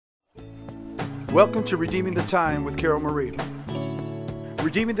Welcome to Redeeming the Time with Carol Marie.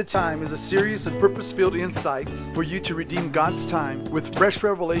 Redeeming the Time is a series of purpose-filled insights for you to redeem God's time with fresh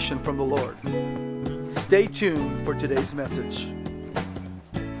revelation from the Lord. Stay tuned for today's message.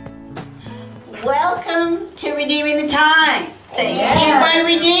 Welcome to Redeeming the Time. Say, He's my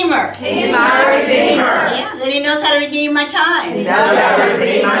Redeemer. He's my Redeemer. Yeah, then He knows how to redeem my time. He knows how to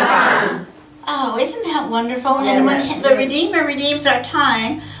redeem my time. Oh, isn't that wonderful? And when the Redeemer redeems our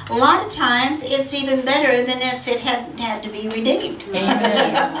time, a lot of times it's even better than if it hadn't had to be redeemed.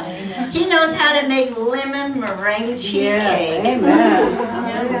 Amen. He knows how to make lemon meringue cheesecake.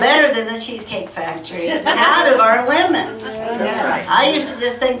 Amen. Better than the Cheesecake Factory. Out of our lemons. I used to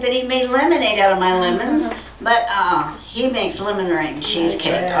just think that He made lemonade out of my lemons, but He makes lemon meringue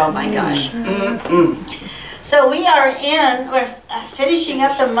cheesecake. Oh my gosh. So we're finishing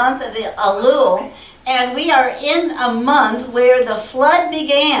up the month of Elul, and we are in a month where the flood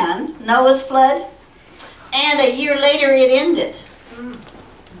began, Noah's flood, and a year later it ended.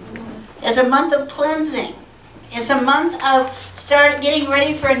 It's a month of cleansing. It's a month of getting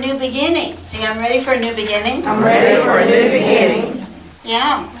ready for a new beginning. See, I'm ready for a new beginning. I'm ready for a new beginning.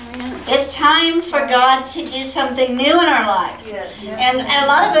 Yeah. It's time for God to do something new in our lives. And a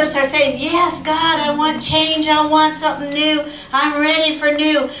lot of us are saying, yes, God, I want change. I want something new. I'm ready for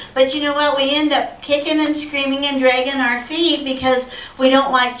new. But you know what? We end up kicking and screaming and dragging our feet because we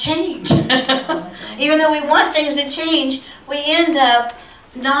don't like change. Even though we want things to change, we end up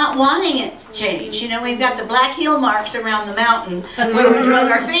not wanting it to change. You know, we've got the black heel marks around the mountain where we drug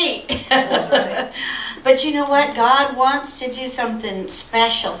our feet. But you know what? God wants to do something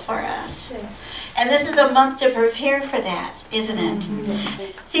special for us. And this is a month to prepare for that, isn't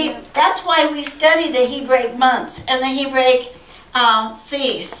it? See, that's why we study the Hebraic months and the Hebraic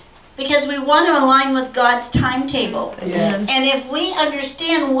feasts. Because we want to align with God's timetable. Yes. And if we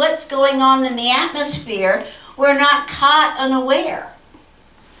understand what's going on in the atmosphere, we're not caught unaware.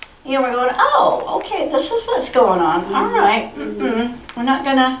 You know, we're going, oh, okay, this is what's going on. All right, we're not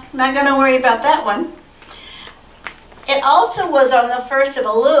gonna worry about that one. It also was on the 1st of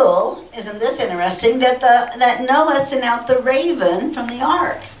Elul, isn't this interesting, that Noah sent out the raven from the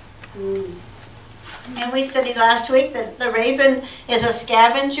ark. And we studied last week that the raven is a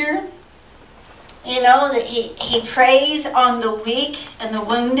scavenger. You know, that he preys on the weak and the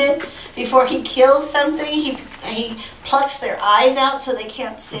wounded. Before he kills something, he plucks their eyes out so they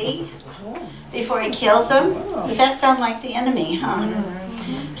can't see before he kills them. Does that sound like the enemy, huh?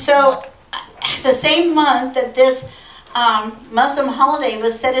 So, the same month that this Muslim holiday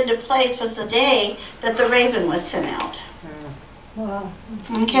was set into place was the day that the raven was sent out.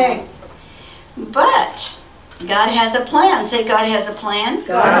 Okay. But God has a plan. Say, God has a plan.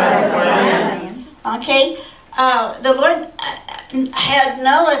 God has a plan. Okay. The Lord had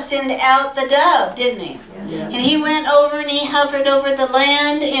Noah send out the dove, didn't He? Yes. And he went over and he hovered over the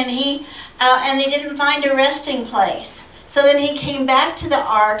land, and they didn't find a resting place. So then he came back to the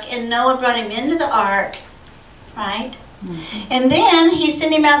ark, and Noah brought him into the ark, right? And then he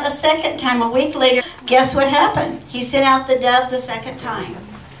sent him out a second time, a week later. Guess what happened? He sent out the dove the second time.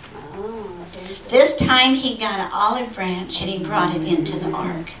 This time he got an olive branch and he brought it into the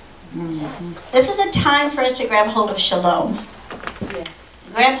ark. This is a time for us to grab hold of shalom.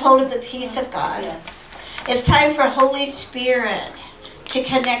 Grab hold of the peace of God. It's time for Holy Spirit to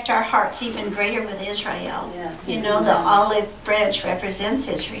connect our hearts even greater with Israel. You know, the olive branch represents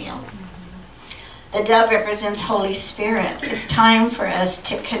Israel. The dove represents Holy Spirit. It's time for us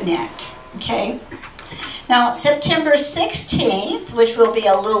to connect. Okay? Now, September 16th, which will be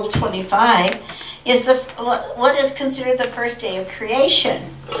Elul 25, is what is considered the first day of creation.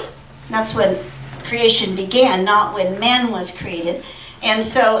 That's when creation began, not when man was created. And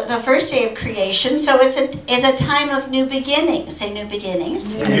so the first day of creation, so it's a time of new beginnings. Say new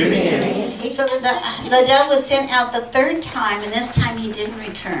beginnings. New beginnings. So the dove was sent out the third time, and this time he didn't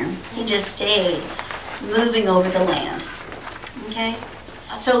return. He just stayed moving over the land. Okay?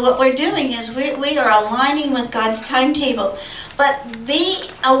 So what we're doing is we are aligning with God's timetable. But be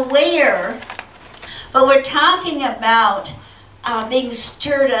aware, but we're talking about being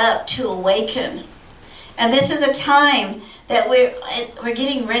stirred up to awaken. And this is a time that we're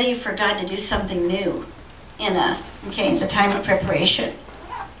getting ready for God to do something new in us. Okay, it's a time of preparation.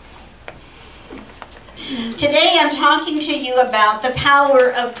 Today I'm talking to you about the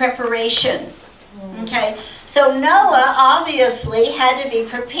power of preparation. Okay, so Noah obviously had to be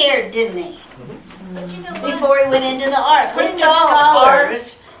prepared, didn't he? Before he went into the ark. The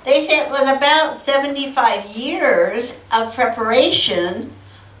scholars, they said it was about 75 years of preparation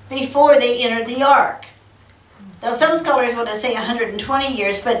before they entered the ark. Now, some scholars want to say 120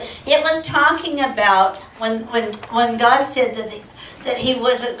 years, but it was talking about when God said that He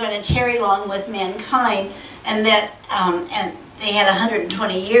wasn't going to tarry long with mankind, and that and they had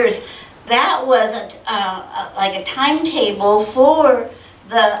 120 years. That was like a timetable for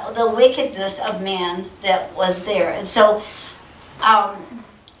the wickedness of man that was there. And so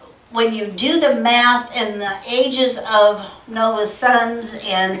when you do the math and the ages of Noah's sons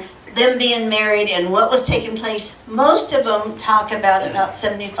and them being married and what was taking place, most of them talk about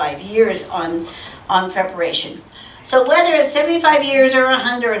 75 years on preparation. So whether it's 75 years or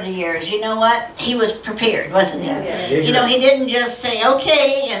 100 years, you know what? He was prepared, wasn't he? Yeah. You know, he didn't just say,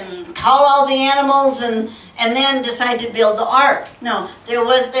 okay, and call all the animals and then decide to build the ark. No, there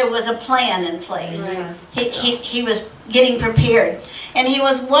was a plan in place. Right. He was getting prepared. And he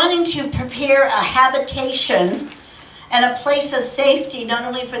was wanting to prepare a habitation and a place of safety, not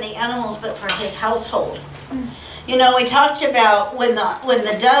only for the animals, but for his household. You know, we talked about when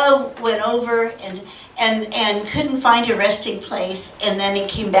the dove went over and couldn't find a resting place, and then he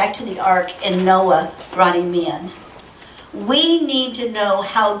came back to the ark, and Noah brought him in. We need to know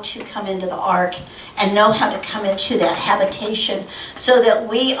how to come into the ark and know how to come into that habitation so that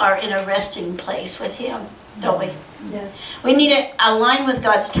we are in a resting place with him, don't we? Yes. We need to align with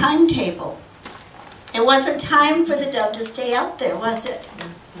God's timetable. It wasn't time for the dove to stay out there, was it?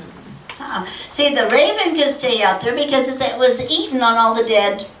 See, the raven could stay out there because it was eating on all the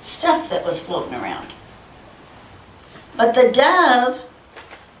dead stuff that was floating around. But the dove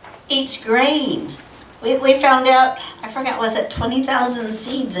eats grain. We found out, I forgot, was it 20,000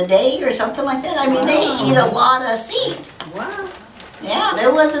 seeds a day or something like that? I mean, they eat a lot of seeds. Wow. Yeah,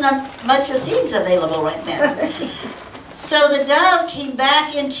 there wasn't a bunch of seeds available right then. So the dove came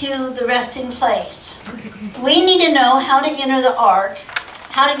back into the resting place. We need to know how to enter the ark,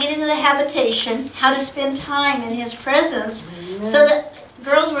 how to get into the habitation, how to spend time in His presence, so that,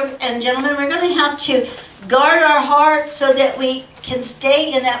 girls and gentlemen, we're going to have to guard our hearts so that we can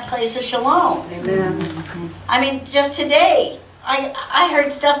stay in that place of shalom. Amen. I mean, just today, I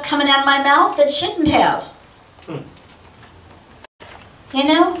heard stuff coming out of my mouth that shouldn't have. You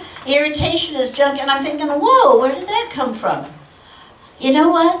know, irritation is junk, and I'm thinking, whoa, where did that come from? You know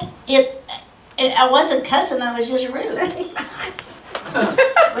what? I wasn't cussing, I was just rude.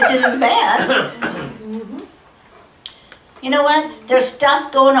 Which is as bad. You know what? There's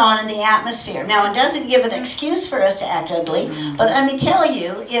stuff going on in the atmosphere. Now, it doesn't give an excuse for us to act ugly, but let me tell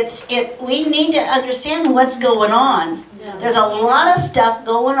you, we need to understand what's going on. There's a lot of stuff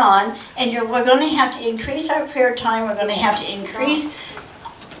going on, and we're going to have to increase our prayer time. We're going to have to increase,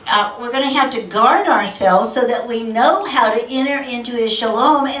 we're going to have to guard ourselves so that we know how to enter into His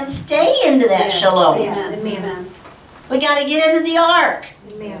shalom and stay into that shalom. Amen. We got to get into the ark.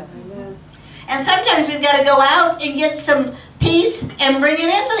 Amen. And sometimes we've got to go out and get some peace and bring it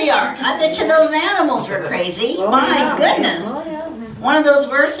into the ark. I bet you those animals were crazy. My goodness. One of those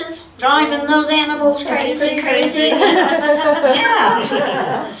verses, driving those animals crazy.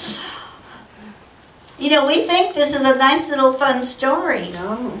 Yeah. You know, we think this is a nice little fun story.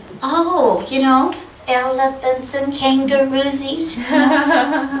 No. Oh, you know, elephants and kangaroosies.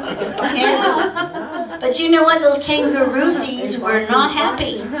 Yeah. But you know what? Those kangaroosies were not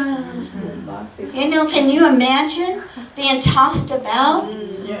happy. You know, can you imagine being tossed about?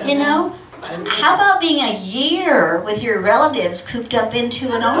 You know? How about being a year with your relatives cooped up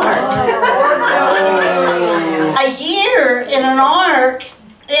into an ark? A year in an ark,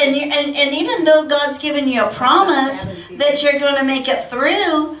 and even though God's given you a promise that you're going to make it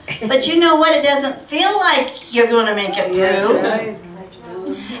through, but you know what? It doesn't feel like you're going to make it through.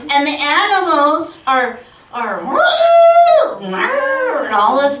 And the animals are and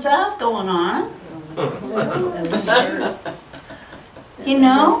all this stuff going on. You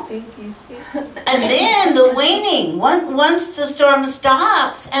know? And then the waiting. Once the storm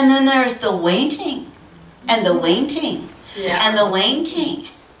stops, and then there's the waiting. And the waiting. And the waiting.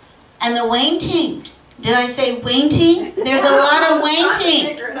 And the waiting. Did I say waiting? There's a lot of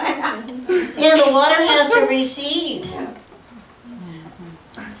waiting. You know, the water has to recede.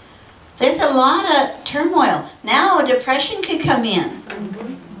 There's a lot of turmoil. Now depression could come in.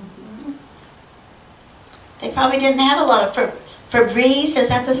 They probably didn't have a lot of Febreze. Is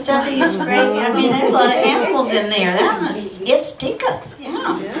that the stuff that you spray? I mean, there's a lot of animals in there. It stinketh.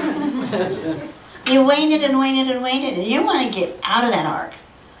 Yeah. You waited and waited and waited, and you want to get out of that ark.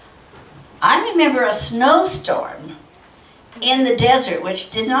 I remember a snowstorm in the desert, which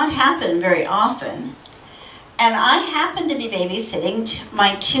did not happen very often. And I happened to be babysitting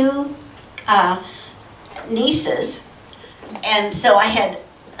my two nieces. And so I had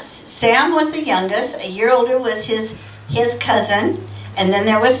Sam was the youngest. A year older was his cousin, and then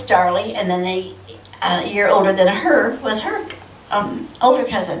there was Starley, and then a year older than her was her older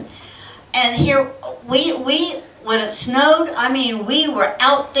cousin. And here when it snowed, I mean, we were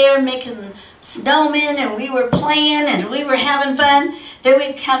out there making snowmen, and we were playing, and we were having fun. Then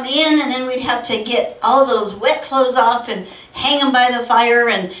we'd come in, and then we'd have to get all those wet clothes off and hang them by the fire,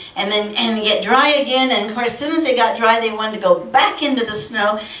 and get dry again. And of course, as soon as they got dry, they wanted to go back into the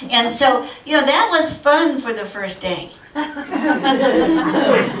snow. And so, you know, that was fun for the first day.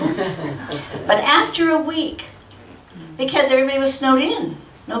 But after a week, because everybody was snowed in,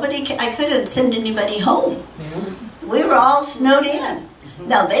 I couldn't send anybody home. We were all snowed in.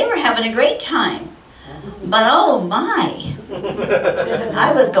 Now, they were having a great time, but oh my,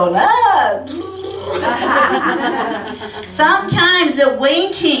 I was going, Sometimes the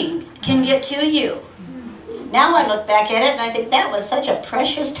waiting can get to you. Now I look back at it and I think that was such a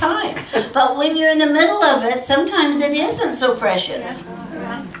precious time. But when you're in the middle of it, sometimes it isn't so precious.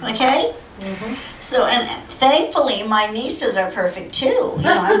 Okay? So, and thankfully, my nieces are perfect too. You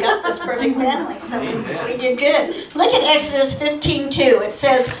know, I've got this perfect family, so we did good. Look at Exodus 15:2. It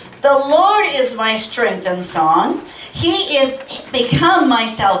says, "The Lord is my strength and song. He is become my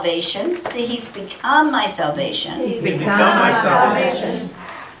salvation." See, He's become my salvation. He's become my salvation.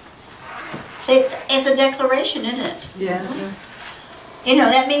 See, it's a declaration, isn't it? Yeah. You know,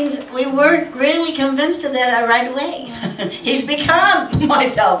 that means we weren't really convinced of that right away. He's become my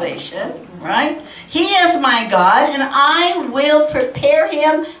salvation, right? He is my God, and I will prepare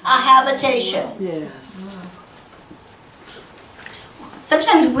him a habitation. Yes.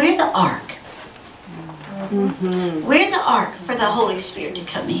 Sometimes we're the ark. We're the ark for the Holy Spirit to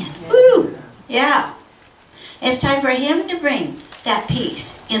come in. Woo! Yeah. It's time for him to bring that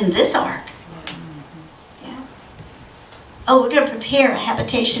peace in this ark. Oh, we're going to prepare a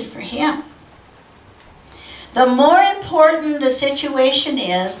habitation for him. The more important the situation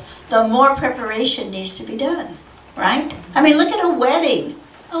is, the more preparation needs to be done, right? I mean, look at a wedding.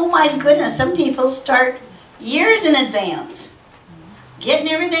 Oh my goodness, some people start years in advance, getting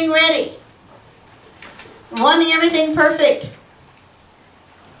everything ready, wanting everything perfect.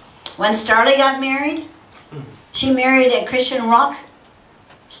 When Starley got married, she married a Christian rock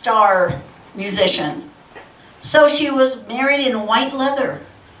star musician. So she was married in white leather.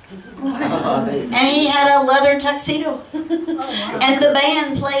 And he had a leather tuxedo. And the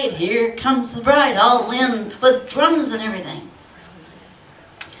band played "Here Comes the Bride," all in with drums and everything.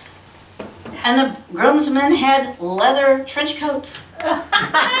 And the groomsmen had leather trench coats.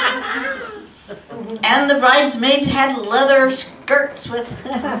 And the bridesmaids had leather skirts with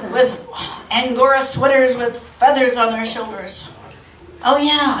Angora sweaters with feathers on their shoulders. Oh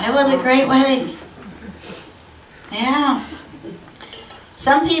yeah, it was a great wedding. Yeah.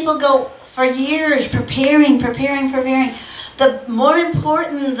 Some people go for years preparing. The more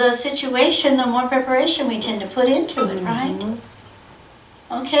important the situation, the more preparation we tend to put into it, right?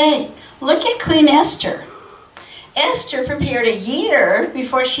 Okay. Look at Queen Esther. Esther prepared a year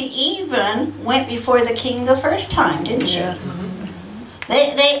before she even went before the king the first time, didn't she? Yes.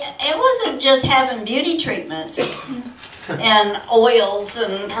 It wasn't just having beauty treatments and oils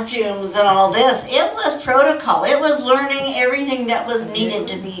and perfumes and all this. It was protocol. It was learning everything that was needed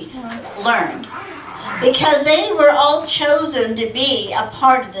to be learned. Because they were all chosen to be a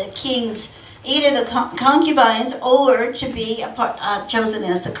part of the king's, either the concubines or to be chosen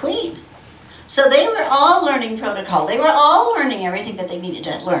as the queen. So they were all learning protocol. They were all learning everything that they needed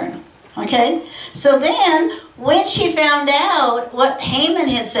to learn. Okay? So then, when she found out what Haman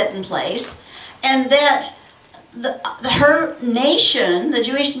had set in place, and that her nation, the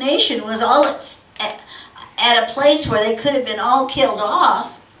Jewish nation, was all at a place where they could have been all killed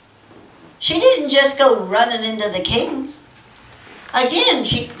off, she didn't just go running into the king. Again,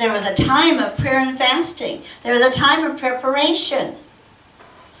 there was a time of prayer and fasting. There was a time of preparation.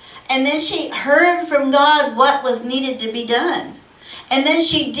 And then she heard from God what was needed to be done. And then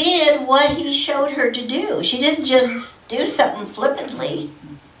she did what he showed her to do. She didn't just do something flippantly.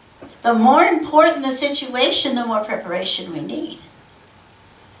 The more important the situation, the more preparation we need.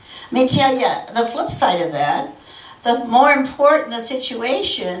 Let me tell you, the flip side of that, the more important the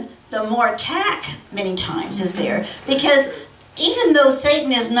situation, the more attack many times is there. Because even though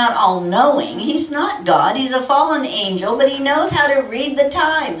Satan is not all-knowing, he's not God, he's a fallen angel, but he knows how to read the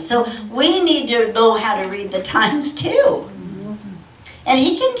times. So we need to know how to read the times too. And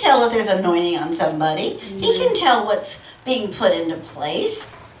he can tell if there's anointing on somebody. He can tell what's being put into place.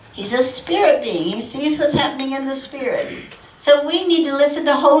 He's a spirit being. He sees what's happening in the spirit. So we need to listen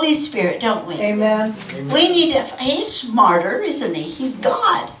to Holy Spirit, don't we? Amen. We need to, he's smarter, isn't he? He's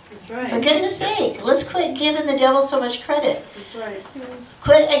God. right. For goodness sake, let's quit giving the devil so much credit. That's right.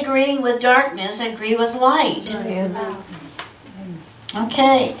 Quit agreeing with darkness, agree with light.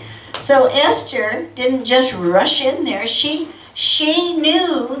 Okay, so Esther didn't just rush in there. She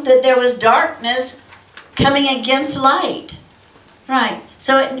knew that there was darkness coming against light. Right.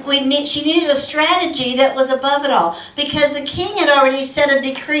 So she needed a strategy that was above it all. Because the king had already set a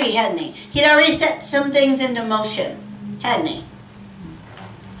decree, hadn't he? He'd already set some things into motion, hadn't he?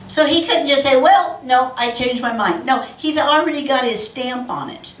 So he couldn't just say, well, no, I changed my mind. No, he's already got his stamp on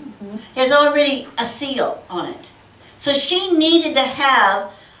it. There's already a seal on it. So she needed to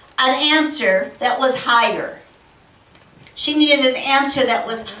have an answer that was higher. She needed an answer that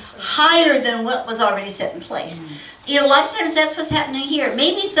was higher than what was already set in place. You know, a lot of times that's what's happening here.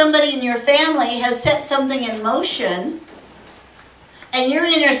 Maybe somebody in your family has set something in motion and you're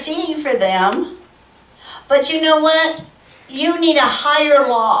interceding for them, but you know what? You need a higher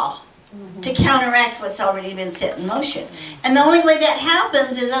law to counteract what's already been set in motion. And the only way that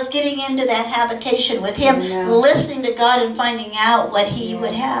happens is us getting into that habitation with Him, listening to God and finding out what He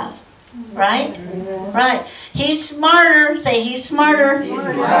would have. Right? Right. He's smarter. Say, He's smarter. He's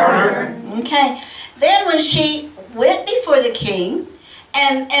smarter. Okay. Then when she went before the king,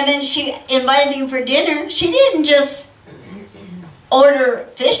 and then she invited him for dinner, she didn't just order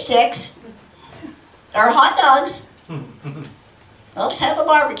fish sticks or hot dogs. Let's have a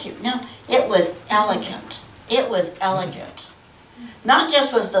barbecue. No, it was elegant. It was elegant. Not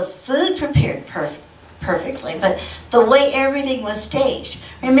just was the food prepared perfectly, but the way everything was staged.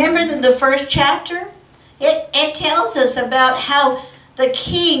 Remember that the first chapter? It tells us about how the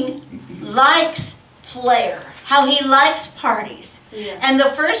king likes flair, how he likes parties. Yeah. And the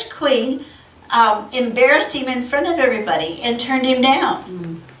first queen embarrassed him in front of everybody and turned him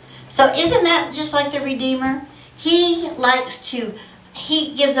down. So isn't that just like the Redeemer? He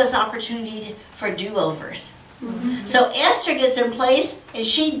gives us opportunity for do-overs. So Esther gets in place and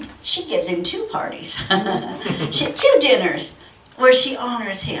she gives him 2 parties. 2 dinners where she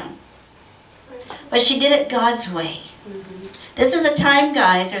honors him. But she did it God's way. This is a time,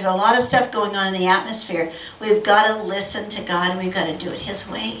 guys, there's a lot of stuff going on in the atmosphere. We've got to listen to God and we've got to do it His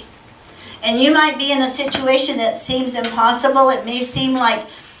way. And you might be in a situation that seems impossible. It may seem like,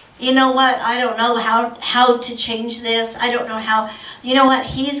 you know what, I don't know how to change this. I don't know how. You know what,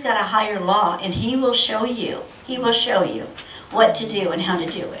 He's got a higher law and He will show you. He will show you what to do and how to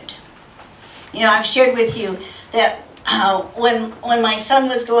do it. You know, I've shared with you that when my son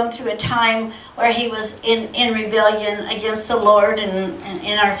was going through a time where he was in rebellion against the Lord and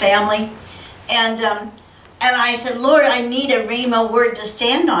in our family, and I said, Lord, I need a Rhema word to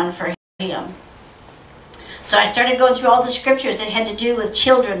stand on for him. So I started going through all the scriptures that had to do with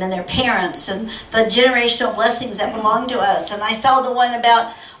children and their parents and the generational blessings that belong to us. And I saw the one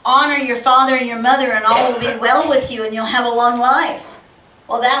about honor your father and your mother and all will be well with you and you'll have a long life.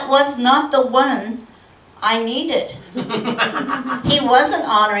 Well, that was not the one I needed. He wasn't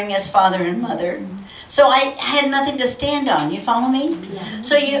honoring his father and mother. So I had nothing to stand on. You follow me? Yeah.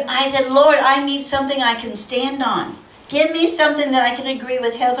 So I said, Lord, I need something I can stand on. Give me something that I can agree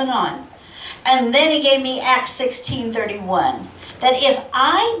with heaven on. And then He gave me Acts 16:31. That if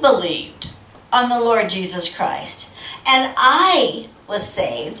I believed on the Lord Jesus Christ and I was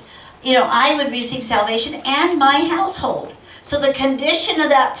saved, you know, I would receive salvation and my household. So the condition of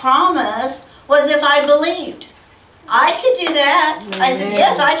that promise was if I believed. I could do that. I said,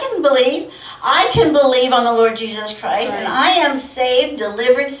 yes, I can believe. I can believe on the Lord Jesus Christ, and I am saved,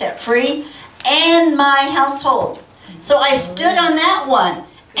 delivered, set free, and my household. So I stood on that one,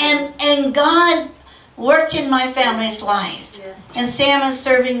 and God worked in my family's life. And Sam is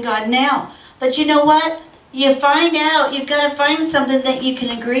serving God now. But you know what? You find out, you've got to find something that you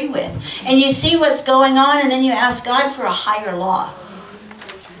can agree with. And you see what's going on, and then you ask God for a higher law.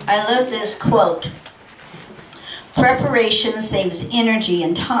 I love this quote. Preparation saves energy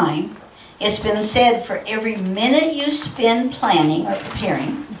and time. It's been said for every minute you spend planning or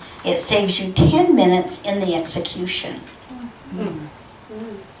preparing, it saves you 10 minutes in the execution.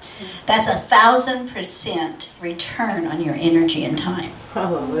 That's 1,000% return on your energy and time.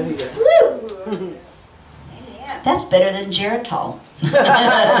 Hallelujah. Woo! That's better than Geritol.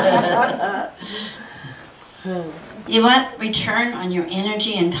 You want return on your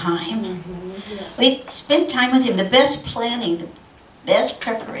energy and time? We spend time with Him. The best planning, the best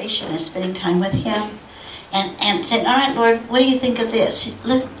preparation is spending time with Him. And saying, all right, Lord, what do you think of this?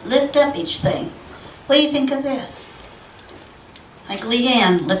 Lift up each thing. What do you think of this? Like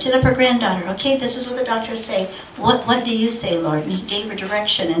Leanne lifted up her granddaughter. Okay, this is what the doctors say. What do you say, Lord? And He gave her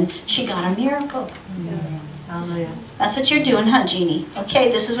direction, and she got a miracle. That's what you're doing, huh, Jeannie? Okay,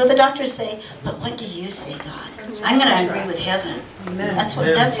 this is what the doctors say, but what do you say, God? I'm going to agree with heaven. That's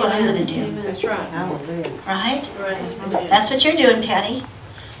what I'm going to do. That's right. Right? Right. That's what you're doing, Patty.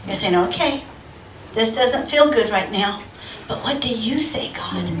 You're saying, okay, this doesn't feel good right now, but what do you say,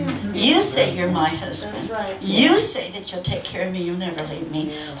 God? You say you're my husband. You say that you'll take care of me, you'll never leave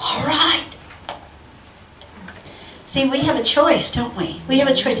me. All right. See, we have a choice, don't we? We have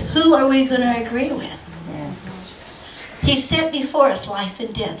a choice. Who are we going to agree with? He set before us life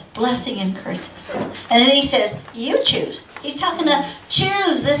and death, blessing and curses. And then he says, you choose. He's talking about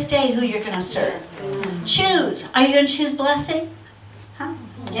choose this day who you're going to serve. Choose. Are you going to choose blessing? Huh?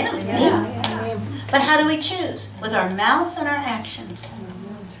 Yeah. But how do we choose? With our mouth and our actions.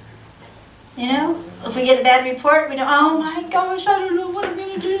 You know, if we get a bad report, we know, oh my gosh, I don't know what I'm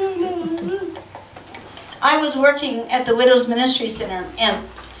going to do. I was working at the Widows Ministry Center, and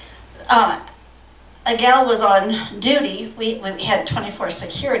a gal was on duty. We had 24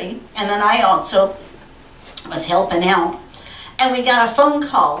 security, and then I also was helping out. And we got a phone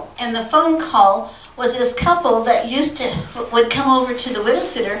call, and the phone call was this couple that would come over to the widow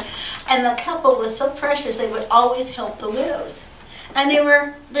center, and the couple was so precious, they would always help the widows. And they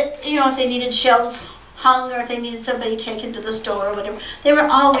were, you know, if they needed shelves hung or if they needed somebody taken to the store or whatever, they were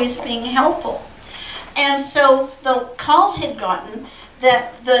always being helpful. And so the call had gotten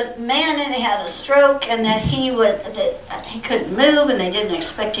that the man had a stroke and that he couldn't move and they didn't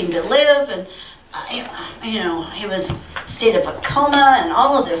expect him to live, and you know, he was state of a coma and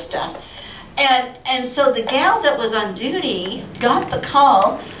all of this stuff. And so the gal that was on duty got the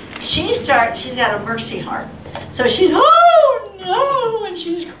call. She's got a mercy heart. So she's, oh no, and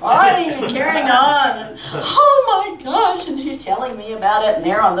she's crying and carrying on, and oh my gosh, and she's telling me about it, and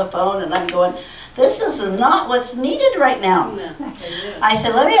they're on the phone, and I'm going, this is not what's needed right now. No, I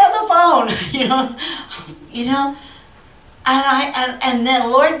said, let me have the phone, you know, and then the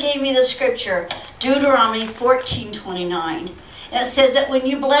Lord gave me the scripture, Deuteronomy 14:29. It says that when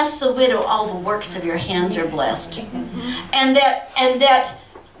you bless the widow, all the works of your hands are blessed, and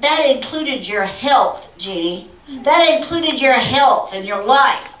that included your health, Jeannie. That included your health and your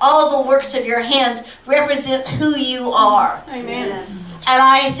life. All the works of your hands represent who you are. Amen. And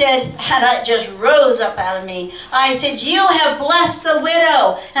I said, and it just rose up out of me. I said, you have blessed the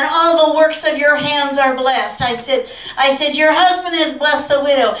widow, and all the works of your hands are blessed. I said, your husband has blessed the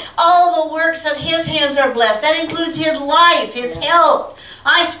widow. All the works of his hands are blessed. That includes his life, his health.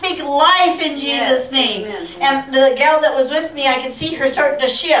 I speak life in Jesus' name. Amen. And the gal that was with me, I could see her starting to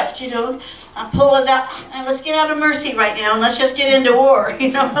shift, you know. I'm pulling out, and let's get out of mercy right now, and let's just get into war,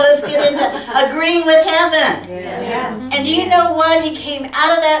 you know. Let's get into agreeing with heaven. Yeah. And do you know what? He came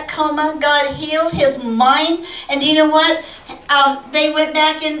out of that coma. God healed his mind. And do you know what? They went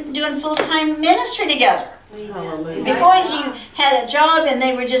back in doing full-time ministry together. Amen. Before he had a job, and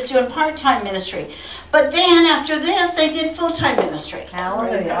they were just doing part-time ministry. But then after this, they did full-time ministry.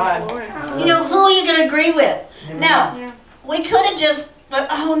 Hallelujah. You know, who are you going to agree with? Now, we could have just, but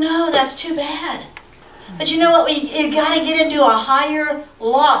oh no, that's too bad. But you know what? You got to get into a higher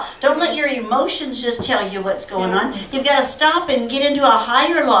law. Don't let your emotions just tell you what's going on. You've got to stop and get into a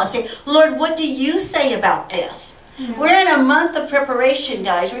higher law. Say, Lord, what do you say about this? We're in a month of preparation,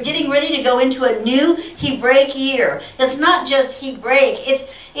 guys. We're getting ready to go into a new Hebraic year. It's not just Hebraic.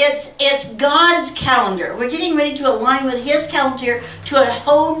 It's God's calendar. We're getting ready to align with His calendar to a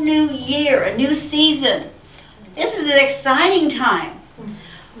whole new year, a new season. This is an exciting time.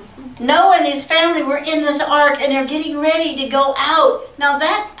 Noah and his family were in this ark, and they're getting ready to go out. Now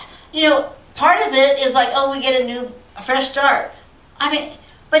that, you know, part of it is like, oh, we get a fresh start. I mean,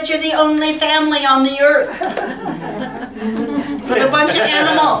 but you're the only family on the earth with a bunch of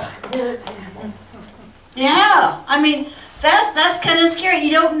animals. Yeah, I mean, that's kind of scary.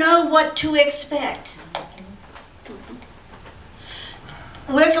 You don't know what to expect.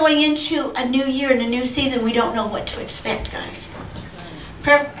 We're going into a new year and a new season. We don't know what to expect, guys.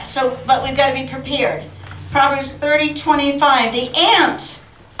 But we've got to be prepared. Proverbs 30:25. The ants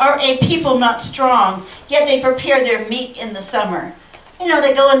are a people not strong, yet they prepare their meat in the summer. You know,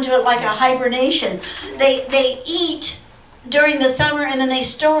 they go into it like a hibernation. They eat during the summer and then they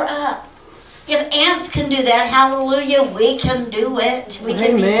store up. If ants can do that, hallelujah, we can do it. We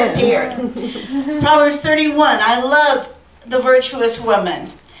can be prepared. Proverbs 31. I love the virtuous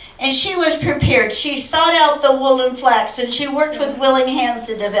woman. And she was prepared. She sought out the wool and flax, and she worked with willing hands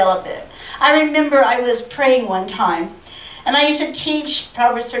to develop it. I remember I was praying one time, and I used to teach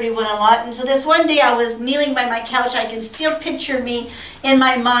Proverbs 31 a lot. And so this one day I was kneeling by my couch. I can still picture me in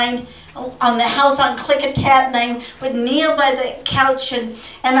my mind on the house on Klickitat, and I would kneel by the couch and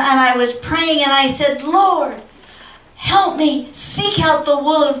I was praying, and I said, Lord, help me seek out the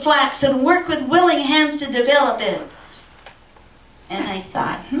wool and flax and work with willing hands to develop it. And I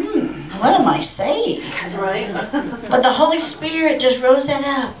thought, what am I saying? Right. But the Holy Spirit just rose that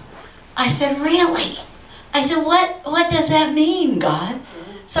up. I said, really? I said, what does that mean, God?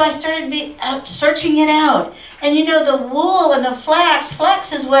 So I started searching it out. And you know, the wool and the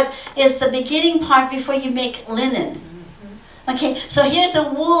flax is what is the beginning part before you make linen. Okay, so here's the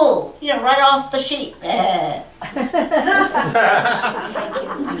wool, you know, right off the sheep. Thank you.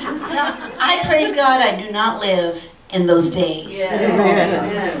 Now, I praise God I do not live in those days.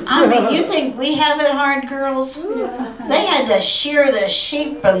 Yes. I mean, you think we have it hard, girls? They had to shear the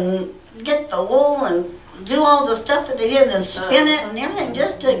sheep and get the wool and do all the stuff that they did and spin it and everything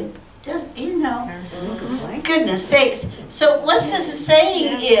just you know. Goodness sakes. So what this is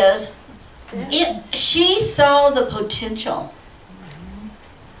saying is, she saw the potential.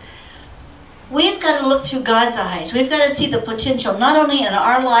 We've got to look through God's eyes. We've got to see the potential, not only in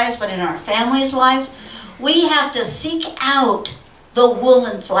our lives, but in our families' lives. We have to seek out the wool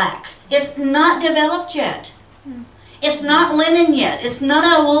and flax. It's not developed yet. It's not linen yet. It's not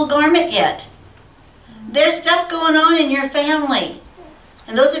a wool garment yet. There's stuff going on in your family.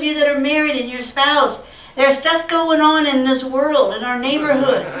 And those of you that are married and your spouse, there's stuff going on in this world, in our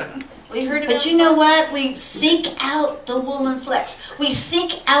neighborhood. We heard about, but you know what? We seek out the wool and flax. We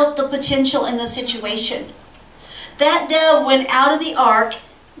seek out the potential in the situation. That dove went out of the ark,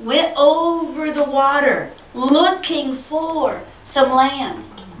 went over the water, looking for some land,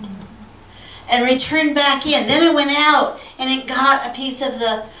 and returned back in. Then it went out and it got a piece of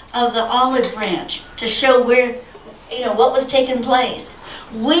the olive branch to show where, you know, what was taking place.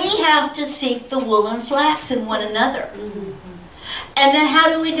 We have to seek the wool and flax in one another. And then how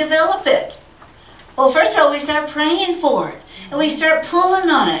do we develop it? Well, first of all, we start praying for it. And we start pulling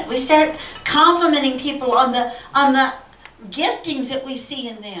on it. We start complimenting people on the giftings that we see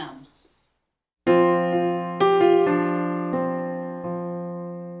in them.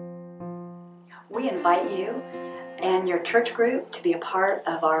 We invite you and your church group to be a part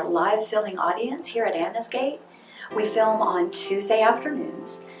of our live filming audience here at Anna's Gate. We film on Tuesday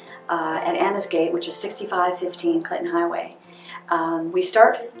afternoons at Anna's Gate, which is 6515 Clinton Highway. We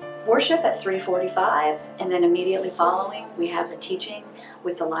start worship at 3:45, and then immediately following we have the teaching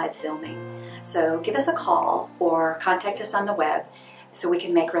with the live filming. So give us a call or contact us on the web so we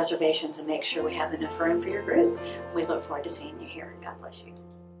can make reservations and make sure we have enough room for your group. We look forward to seeing you here. God bless you.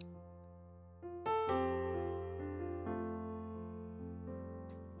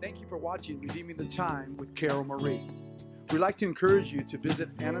 Thank you for watching Redeeming the Time with Carol Marie. We'd like to encourage you to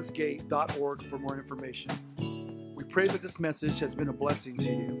visit annasgate.org for more information. We pray that this message has been a blessing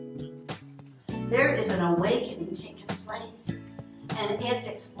to you. There is an awakening taking place, and it's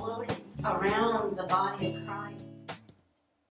exploding around the body of Christ.